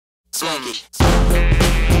Smoky.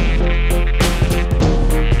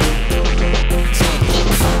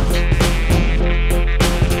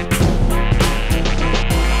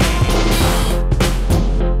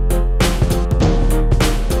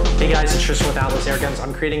 Hey guys, it's Tristan with Atlas Airguns.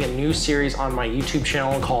 I'm creating a new series on my YouTube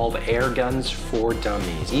channel called Airguns for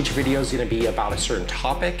Dummies. Each video is going to be about a certain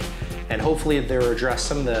topic, and hopefully they'll address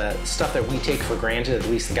some of the stuff that we take for granted, at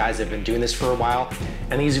least the guys that have been doing this for a while.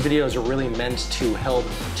 And these videos are really meant to help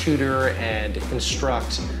tutor and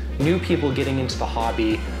instruct new people getting into the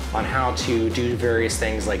hobby on how to do various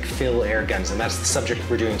things like fill air guns, and that's the subject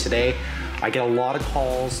we're doing today. I get a lot of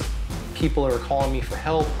calls. People are calling me for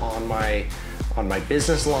help on my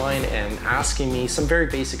business line and asking me some very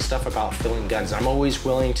basic stuff about filling guns. I'm always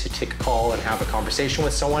willing to take a call and have a conversation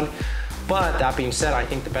with someone. But that being said, I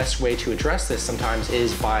think the best way to address this sometimes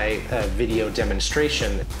is by a video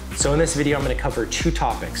demonstration. So in this video, I'm going to cover two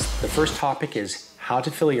topics. The first topic is how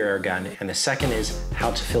to fill your air gun, and the second is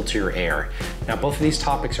how to filter your air. Now, both of these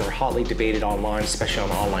topics are hotly debated online, especially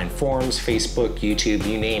on online forums, Facebook, YouTube,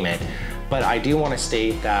 you name it. But I do want to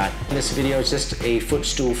state that this video is just a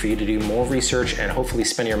footstool for you to do more research and hopefully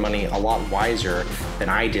spend your money a lot wiser than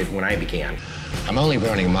I did when I began. I'm only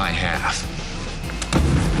burning my half.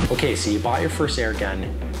 Okay, so you bought your first air gun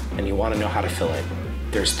and you want to know how to fill it.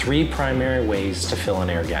 There's three primary ways to fill an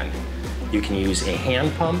air gun. You can use a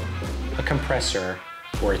hand pump, a compressor,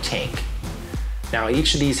 or a tank. Now,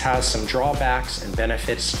 each of these has some drawbacks and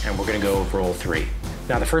benefits, and we're going to go over all three.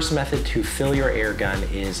 Now, the first method to fill your air gun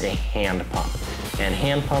is a hand pump. And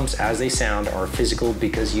hand pumps, as they sound, are physical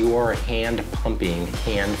because you are hand pumping,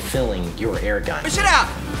 hand filling your air gun. Push it out!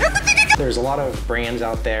 There's a lot of brands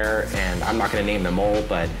out there, and I'm not going to name them all,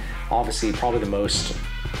 but obviously probably the most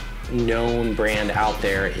known brand out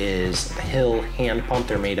there is the Hill hand pump.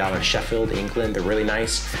 They're made out of Sheffield, England. They're really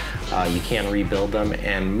nice. You can rebuild them,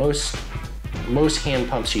 and most hand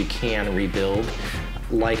pumps you can rebuild.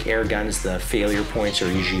 Like air guns, the failure points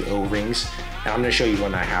are usually O-rings, and I'm going to show you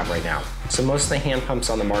one I have right now. So most of the hand pumps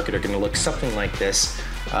on the market are going to look something like this,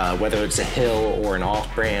 whether it's a Hill or an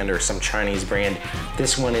off-brand or some Chinese brand.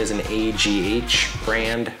 This one is an AGH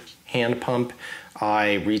brand hand pump.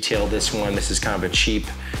 I retail this one. This is kind of a cheap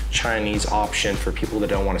Chinese option for people that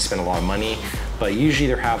don't want to spend a lot of money, but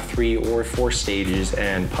usually they have 3 or 4 stages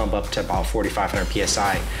and pump up to about 4,500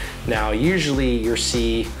 PSI. Now, usually you'll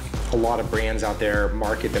see a lot of brands out there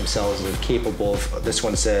market themselves as capable of, this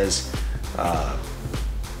one says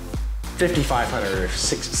 5,500 or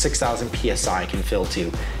 6,000 PSI can fill to.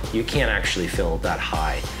 You can't actually fill that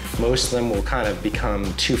high. Most of them will kind of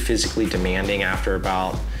become too physically demanding after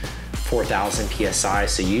about 4,000 PSI,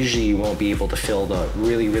 so usually you won't be able to fill the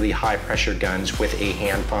really, really high pressure guns with a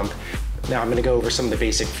hand pump. Now I'm gonna go over some of the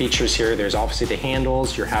basic features here. There's obviously the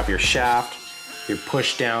handles, you have your shaft, you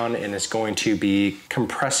push down and it's going to be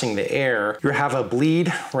compressing the air. You have a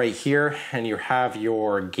bleed right here, and you have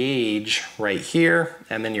your gauge right here,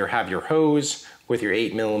 and then you have your hose with your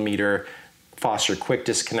 8mm Foster quick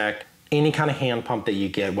disconnect. Any kind of hand pump that you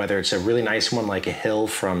get, whether it's a really nice one like a Hill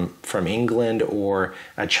from England or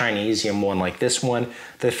a Chinesium one like this one,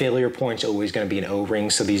 the failure point's always going to be an O-ring,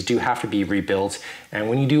 so these do have to be rebuilt. And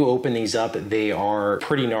when you do open these up, they are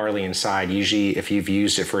pretty gnarly inside. Usually if you've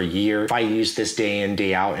used it for a year, if I use this day in,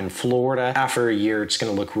 day out in Florida, after a year it's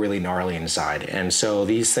going to look really gnarly inside. And so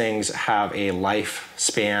these things have a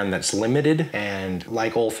lifespan that's limited, and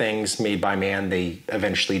like all things made by man, they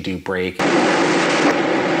eventually do break.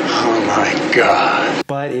 Oh my God.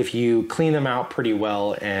 But if you clean them out pretty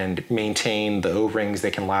well and maintain the O-rings,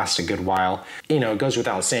 they can last a good while. You know, it goes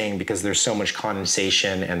without saying, because there's so much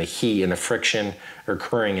condensation and the heat and the friction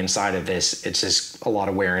occurring inside of this, it's just a lot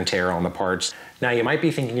of wear and tear on the parts. Now, you might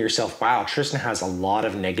be thinking to yourself, wow, Tristan has a lot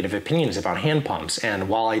of negative opinions about hand pumps. And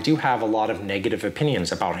while I do have a lot of negative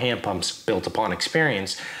opinions about hand pumps built upon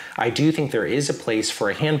experience, I do think there is a place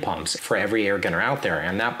for hand pumps for every air gunner out there,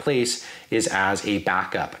 and that place is as a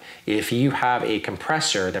backup. If you have a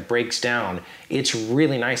compressor that breaks down, it's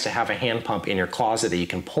really nice to have a hand pump in your closet that you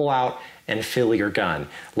can pull out and fill your gun.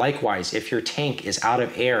 Likewise, if your tank is out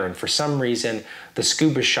of air and for some reason the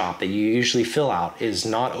scuba shop that you usually fill out is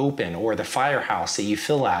not open, or the firehouse that you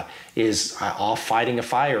fill at is off fighting a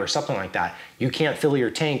fire or something like that, you can't fill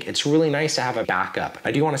your tank, it's really nice to have a backup.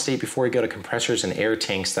 I do want to state before we go to compressors and air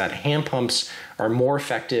tanks that hand pumps are more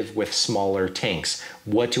effective with smaller tanks.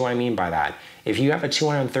 What do I mean by that? If you have a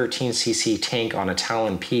 213cc tank on a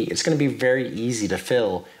Talon P, it's going to be very easy to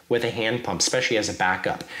fill with a hand pump, especially as a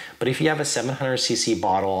backup. But if you have a 700cc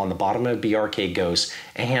bottle on the bottom of a BRK Ghost,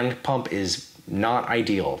 a hand pump is not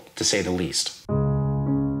ideal, to say the least.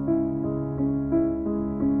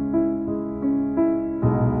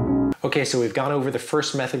 Okay, so we've gone over the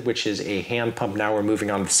first method, which is a hand pump. Now we're moving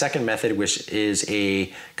on to the second method, which is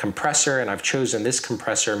a compressor, and I've chosen this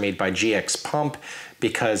compressor made by GX Pump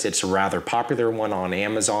because it's a rather popular one on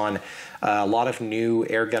Amazon. A lot of new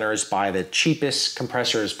air gunners buy the cheapest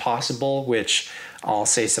compressors possible, which I'll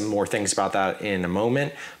say some more things about that in a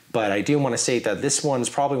moment. But I do want to state that this one's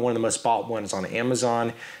probably one of the most bought ones on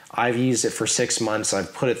Amazon. I've used it for 6 months.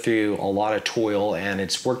 I've put it through a lot of toil and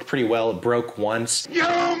it's worked pretty well. It broke once. You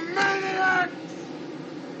maniac!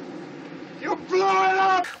 You blew it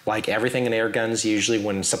up! Like everything in air guns, usually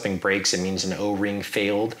when something breaks, it means an O-ring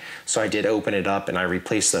failed. So I did open it up and I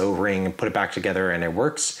replaced the O-ring and put it back together and it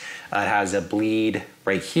works. It has a bleed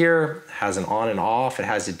right here, it has an on and off, it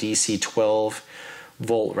has a DC 12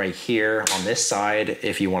 volt right here on this side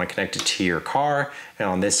if you want to connect it to your car, and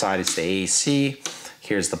on this side it's the AC.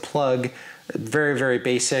 Here's the plug. Very, very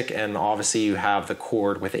basic, and obviously you have the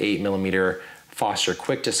cord with 8mm Foster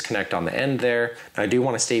quick disconnect on the end there. I do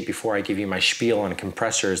want to state before I give you my spiel on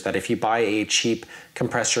compressors that if you buy a cheap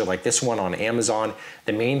compressor like this one on Amazon,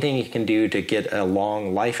 the main thing you can do to get a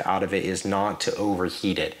long life out of it is not to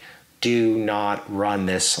overheat it. Do not run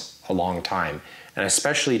this a long time, and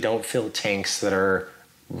especially don't fill tanks that are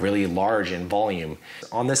really large in volume.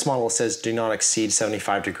 On this model it says do not exceed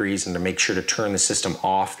 75 degrees and to make sure to turn the system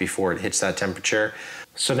off before it hits that temperature.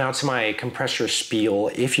 So now to my compressor spiel.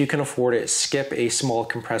 If you can afford it, skip a small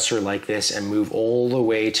compressor like this and move all the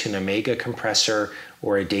way to an Omega compressor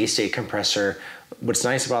or a Daystate compressor. What's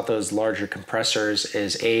nice about those larger compressors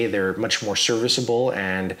is A, they're much more serviceable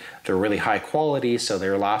and they're really high quality, so they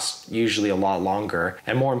last usually a lot longer.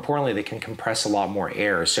 And more importantly, they can compress a lot more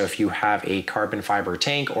air. So if you have a carbon fiber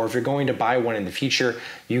tank, or if you're going to buy one in the future,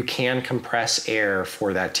 you can compress air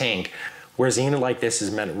for that tank. Whereas a unit like this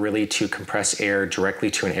is meant really to compress air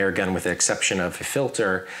directly to an air gun with the exception of a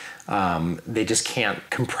filter. They just can't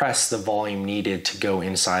compress the volume needed to go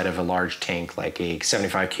inside of a large tank like a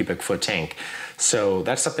 75 cubic foot tank. So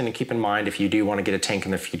that's something to keep in mind if you do want to get a tank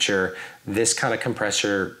in the future. This kind of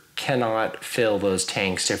compressor cannot fill those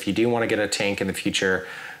tanks. So if you do want to get a tank in the future,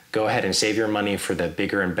 go ahead and save your money for the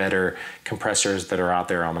bigger and better compressors that are out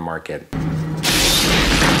there on the market.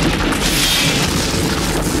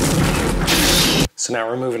 So now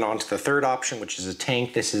we're moving on to the third option, which is a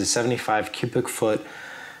tank. This is a 75 cubic foot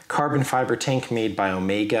carbon fiber tank made by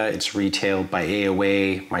Omega. It's retailed by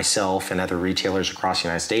AOA, myself, and other retailers across the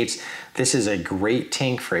United States. This is a great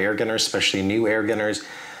tank for air gunners, especially new air gunners.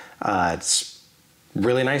 It's a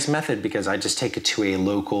really nice method because I just take it to a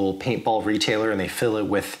local paintball retailer and they fill it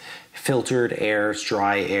with filtered air, it's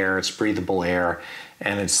dry air, it's breathable air,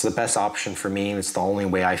 and it's the best option for me. It's the only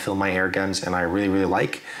way I fill my air guns, and I really, really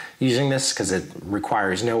like using this because it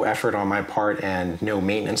requires no effort on my part and no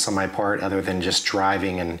maintenance on my part other than just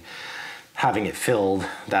driving and having it filled.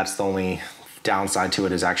 That's the only downside to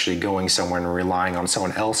it, is actually going somewhere and relying on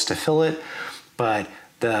someone else to fill it. But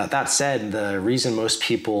that said, the reason most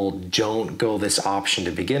people don't go this option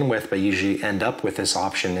to begin with, but usually end up with this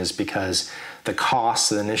option, is because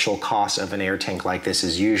the initial cost of an air tank like this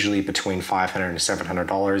is usually between $500 and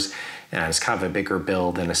 $700, and it's kind of a bigger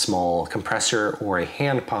bill than a small compressor or a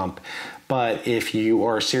hand pump. But if you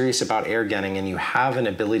are serious about air gunning and you have an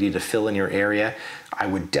ability to fill in your area, I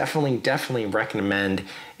would definitely recommend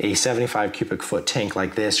a 75 cubic foot tank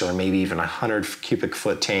like this, or maybe even a 100 cubic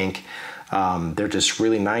foot tank. They're just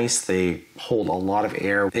really nice. They hold a lot of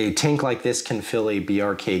air. A tank like this can fill a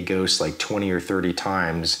BRK Ghost like 20 or 30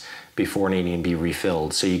 times before needing to be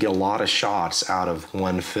refilled. So you get a lot of shots out of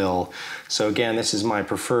one fill. So again, this is my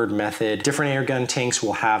preferred method. Different air gun tanks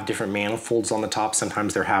will have different manifolds on the top.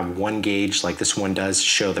 Sometimes they'll have one gauge, like this one does, to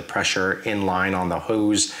show the pressure in line on the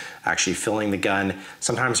hose actually filling the gun.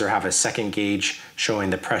 Sometimes they'll have a second gauge showing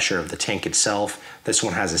the pressure of the tank itself. This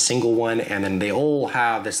one has a single one, and then they all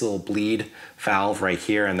have this little bleed valve right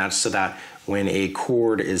here, and that's so that when a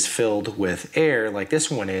cord is filled with air like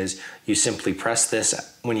this one is, you simply press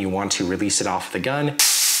this when you want to release it off the gun,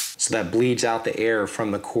 so that bleeds out the air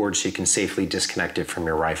from the cord so you can safely disconnect it from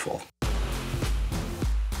your rifle.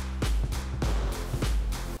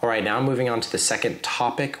 All right, now moving on to the second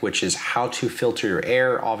topic, which is how to filter your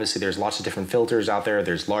air. Obviously, there's lots of different filters out there.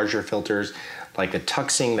 There's larger filters like the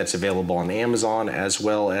Tuxing that's available on Amazon, as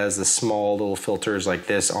well as the small little filters like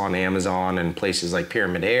this on Amazon and places like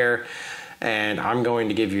Pyramid Air. And I'm going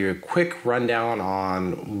to give you a quick rundown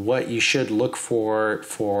on what you should look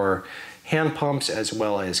for hand pumps as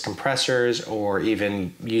well as compressors, or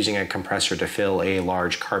even using a compressor to fill a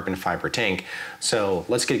large carbon fiber tank. So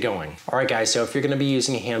let's get going. All right guys, so if you're gonna be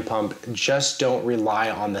using a hand pump, just don't rely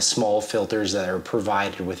on the small filters that are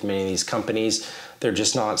provided with many of these companies. They're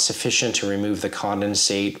just not sufficient to remove the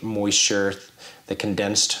condensate moisture, the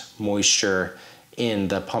condensed moisture in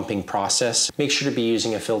the pumping process. Make sure to be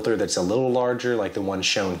using a filter that's a little larger, like the one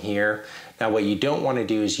shown here. Now what you don't want to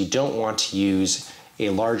do is you don't want to use a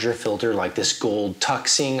larger filter like this gold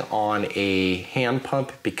tuxing on a hand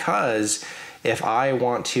pump, because if I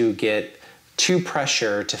want to get to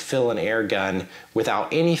pressure to fill an air gun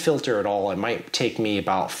without any filter at all, it might take me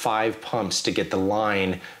about 5 pumps to get the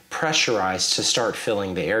line pressurized to start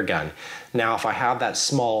filling the air gun. Now, if I have that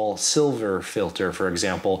small silver filter, for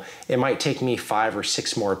example, it might take me 5 or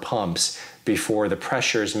 6 more pumps before the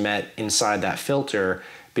pressure is met inside that filter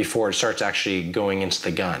before it starts actually going into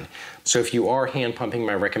the gun. So if you are hand pumping,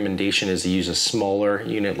 my recommendation is to use a smaller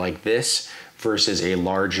unit like this versus a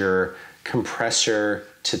larger compressor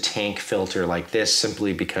to tank filter like this,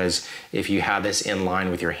 simply because if you had this in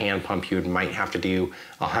line with your hand pump, you might have to do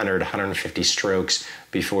 100, 150 strokes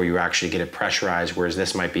before you actually get it pressurized, whereas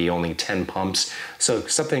this might be only 10 pumps. So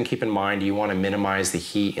something to keep in mind, you want to minimize the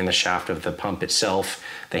heat in the shaft of the pump itself,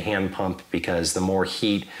 the hand pump, because the more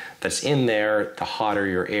heat that's in there, the hotter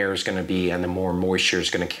your air is going to be and the more moisture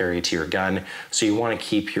is going to carry to your gun. So you want to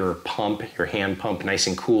keep your pump, your hand pump, nice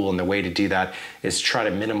and cool, and the way to do that is try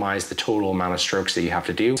to minimize the total amount of strokes that you have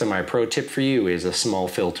to do. So my pro tip for you is a small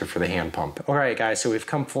filter for the hand pump. All right guys, so we've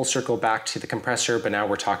come full circle back to the compressor, but now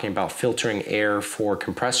we're talking about filtering air for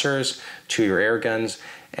compressors to your air guns.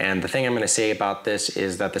 And the thing I'm going to say about this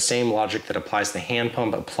is that the same logic that applies to the hand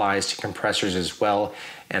pump applies to compressors as well,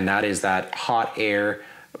 and that is that hot air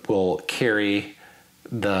will carry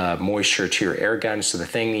the moisture to your air gun. So the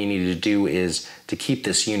thing that you need to do is to keep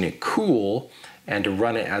this unit cool and to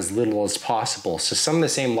run it as little as possible. So some of the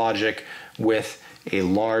same logic with a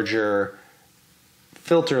larger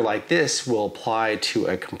filter like this will apply to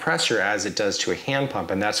a compressor as it does to a hand pump,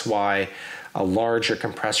 and that's why a larger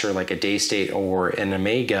compressor like a Daystate or an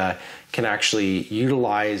Omega can actually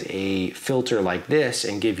utilize a filter like this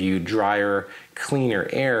and give you drier, cleaner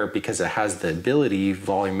air, because it has the ability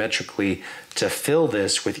volumetrically to fill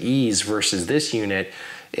this with ease, versus this unit,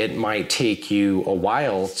 it might take you a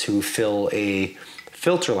while to fill a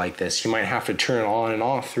filter like this. You might have to turn it on and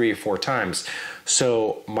off 3 or 4 times.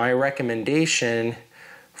 So my recommendation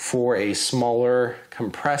for a smaller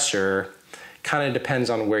compressor kind of depends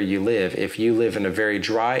on where you live. If you live in a very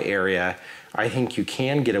dry area, I think you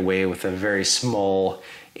can get away with a very small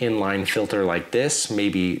inline filter like this,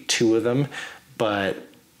 maybe 2 of them. But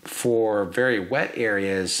for very wet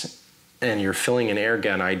areas and you're filling an air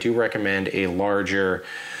gun, I do recommend a larger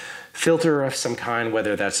filter of some kind,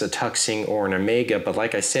 whether that's a tuxing or an Omega. But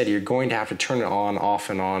like I said, you're going to have to turn it on, off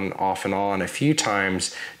and on, off and on a few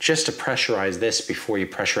times just to pressurize this before you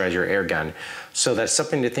pressurize your air gun. So that's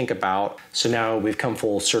something to think about. So now we've come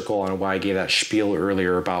full circle on why I gave that spiel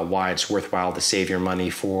earlier about why it's worthwhile to save your money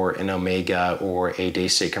for an Omega or a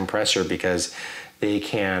Daystate compressor, because they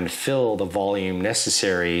can fill the volume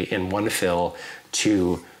necessary in one fill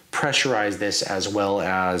to pressurize this as well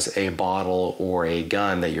as a bottle or a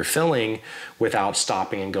gun that you're filling without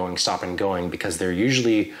stopping and going, because they're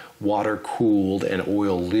usually water cooled and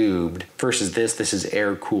oil lubed, versus this is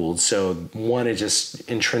air cooled. So one is just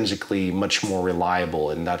intrinsically much more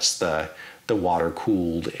reliable, and that's the water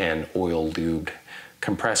cooled and oil lubed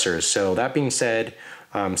compressors. So that being said,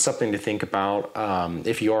 something to think about.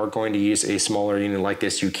 If you are going to use a smaller unit like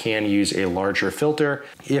this, you can use a larger filter.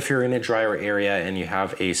 If you're in a drier area and you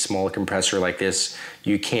have a small compressor like this,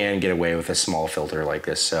 you can get away with a small filter like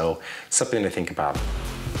this. So something to think about.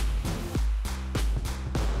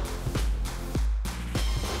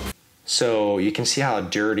 So you can see how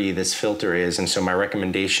dirty this filter is, and so my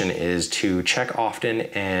recommendation is to check often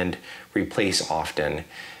and replace often.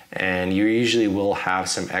 And you usually will have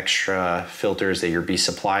some extra filters that you'll be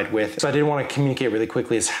supplied with. So I did want to communicate really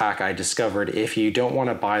quickly this hack I discovered. If you don't want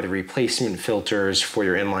to buy the replacement filters for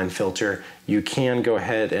your inline filter, you can go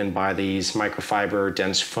ahead and buy these microfiber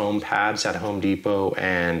dense foam pads at Home Depot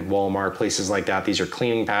and Walmart, places like that. These are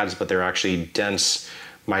cleaning pads, but they're actually dense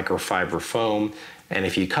microfiber foam. And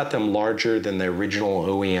if you cut them larger than the original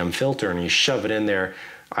OEM filter and you shove it in there,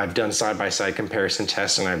 I've done side-by-side comparison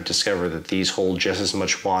tests, and I've discovered that these hold just as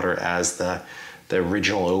much water as the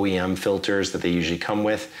original OEM filters that they usually come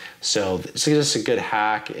with. So it's just a good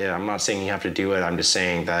hack. I'm not saying you have to do it. I'm just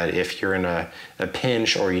saying that if you're in a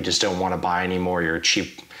pinch or you just don't want to buy anymore, you're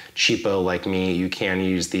cheapo like me, you can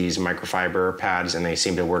use these microfiber pads, and they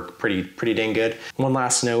seem to work pretty dang good. One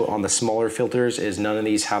last note on the smaller filters is none of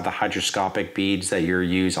these have the hydroscopic beads that you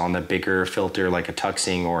use on the bigger filter like a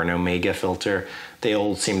tuxing or an Omega filter. They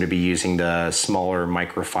all seem to be using the smaller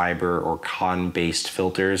microfiber or cotton-based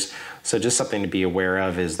filters. So just something to be aware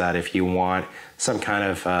of is that if you want some kind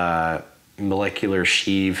of molecular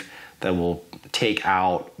sheave that will take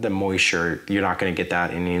out the moisture. You're not going to get that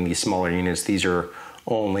in any of these smaller units. These are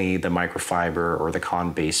only the microfiber or the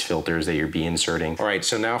con-based filters that you'll be inserting. All right,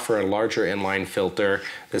 so now for a larger inline filter,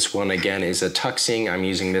 this one again is a tuxing. I'm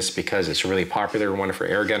using this because it's a really popular one for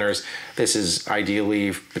air gunners. This is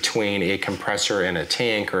ideally between a compressor and a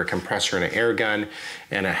tank, or a compressor and an air gun,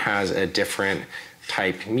 and it has a different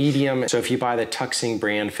type medium. So if you buy the tuxing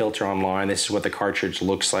brand filter online, this is what the cartridge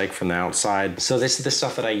looks like from the outside. So this is the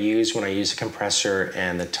stuff that I use when I use a compressor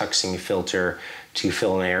and the tuxing filter to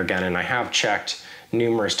fill an air gun. And I have checked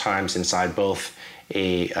numerous times inside both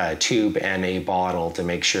a tube and a bottle to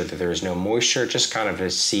make sure that there's no moisture, just kind of to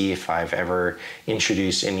see if I've ever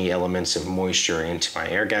introduced any elements of moisture into my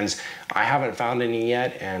air guns. I haven't found any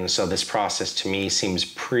yet, and so this process to me seems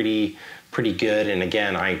pretty good. And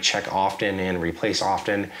again, I check often and replace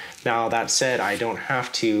often. Now that said, I don't have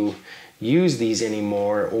to use these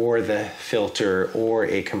anymore, or the filter or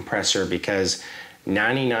a compressor, because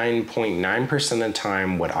 99.9% of the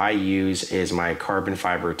time what I use is my carbon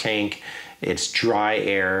fiber tank. It's dry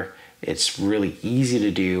air, it's really easy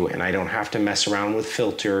to do, and I don't have to mess around with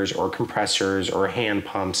filters or compressors or hand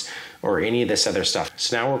pumps or any of this other stuff.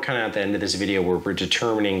 So now we're kind of at the end of this video where we're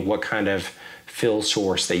determining what kind of fill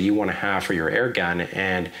source that you want to have for your air gun.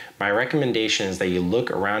 And my recommendation is that you look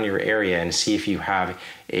around your area and see if you have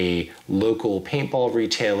a local paintball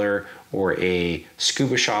retailer or a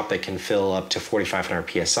scuba shop that can fill up to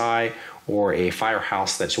 4,500 psi, or a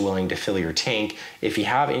firehouse that's willing to fill your tank. If you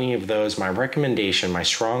have any of those, my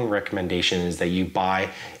strong recommendation is that you buy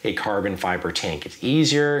a carbon fiber tank. It's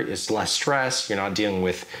easier, it's less stress, you're not dealing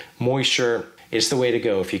with moisture. It's the way to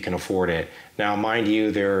go if you can afford it. Now, mind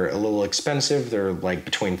you, they're a little expensive. They're like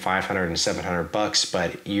between $500 and $700,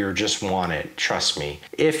 but you just want it, trust me.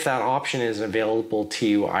 If that option is available to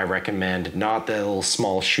you, I recommend not the little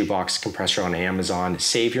small shoebox compressor on Amazon.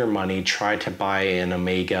 Save your money, try to buy an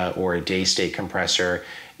Omega or a Daystate compressor.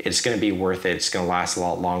 It's gonna be worth it. It's gonna last a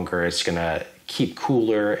lot longer. It's gonna keep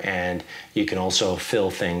cooler, and you can also fill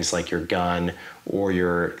things like your gun or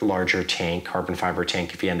your larger tank, carbon fiber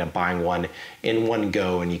tank, if you end up buying one in one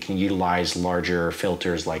go, and you can utilize larger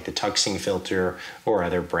filters like the tuxing filter or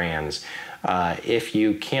other brands. If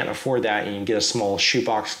you can't afford that and you can get a small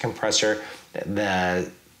shoebox compressor, the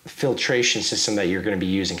filtration system that you're going to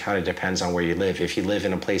be using kind of depends on where you live. If you live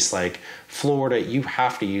in a place like Florida, you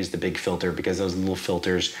have to use the big filter because those little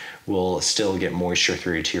filters will still get moisture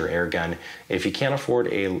through to your air gun. If you can't afford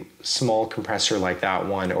a small compressor like that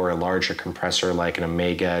one, or a larger compressor like an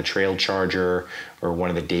Omega Trail Charger, or one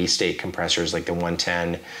of the Daystate compressors like the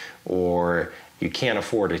 110, or you can't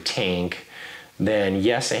afford a tank, then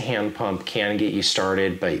yes, a hand pump can get you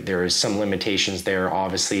started, but there is some limitations there.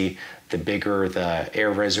 Obviously, the bigger the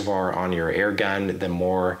air reservoir on your air gun, the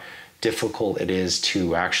more difficult it is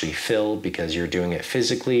to actually fill, because you're doing it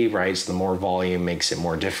physically, right? So the more volume makes it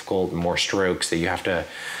more difficult, more strokes that you have to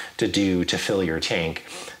do to fill your tank.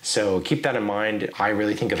 So keep that in mind. I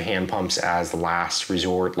really think of hand pumps as the last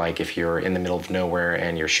resort. Like if you're in the middle of nowhere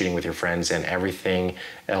and you're shooting with your friends and everything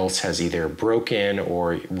else has either broken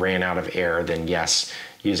or ran out of air, then yes,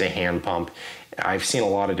 use a hand pump. I've seen a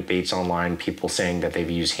lot of debates online, people saying that they've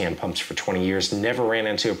used hand pumps for 20 years, never ran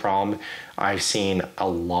into a problem. I've seen a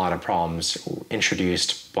lot of problems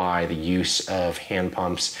introduced by the use of hand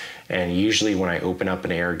pumps, and usually when I open up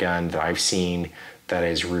an air gun that I've seen that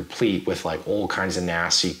is replete with like all kinds of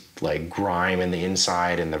nasty like grime in the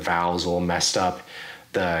inside and the valves all messed up,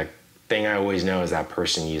 the thing I always know is that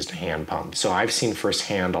person used a hand pump. So I've seen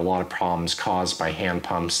firsthand a lot of problems caused by hand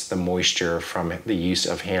pumps, the moisture from the use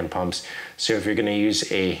of hand pumps. So if you're going to use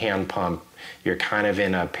a hand pump, you're kind of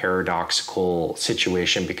in a paradoxical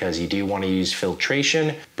situation, because you do want to use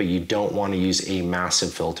filtration, but you don't want to use a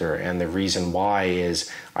massive filter. And the reason why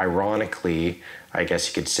is, ironically, I guess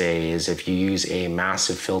you could say, is if you use a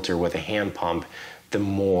massive filter with a hand pump, the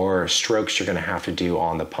more strokes you're going to have to do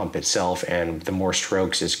on the pump itself, and the more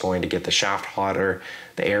strokes is going to get the shaft hotter,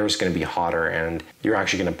 the air is going to be hotter, and you're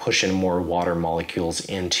actually going to push in more water molecules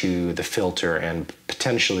into the filter and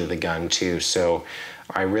potentially the gun too. So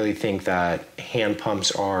I really think that hand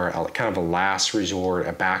pumps are kind of a last resort,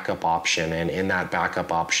 a backup option, and in that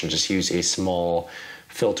backup option, just use a small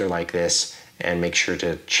filter like this and make sure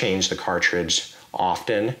to change the cartridge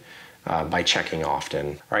often. By checking often.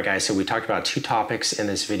 All right, guys, so we talked about two topics in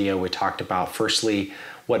this video. We talked about, firstly,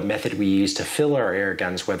 what method we use to fill our air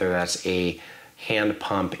guns, whether that's a hand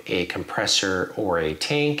pump a compressor or a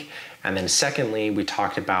tank. And then secondly, we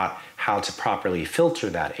talked about how to properly filter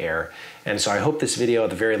that air. And so I hope this video at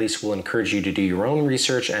the very least will encourage you to do your own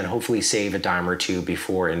research and hopefully save a dime or two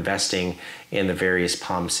before investing in the various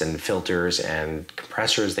pumps and filters and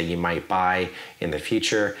compressors that you might buy in the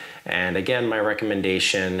future. And again, my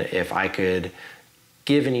recommendation, if I could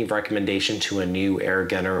give any recommendation to a new air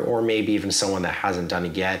gunner or maybe even someone that hasn't done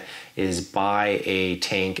it yet, is buy a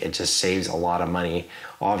tank. It just saves a lot of money.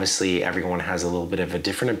 Obviously, everyone has a little bit of a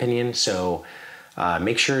different opinion, so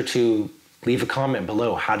make sure to leave a comment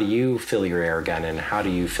below. How do you fill your air gun and how do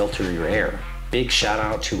you filter your air? Big shout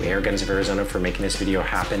out to Airguns of Arizona for making this video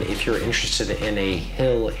happen. If you're interested in a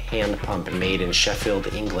Hill hand pump made in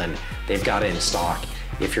Sheffield, England, they've got it in stock.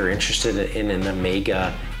 If you're interested in an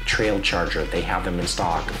Omega trail charger, they have them in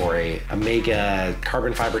stock, or a Omega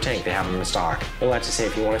carbon fiber tank, they have them in stock. All that to say,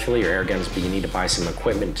 if you want to fill your air guns but you need to buy some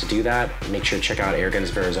equipment to do that, make sure to check out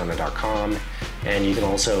airgunsofarizona.com. And you can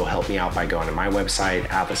also help me out by going to my website,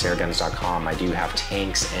 atlasairguns.com. I do have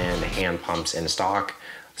tanks and hand pumps in stock.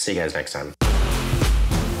 See you guys next time.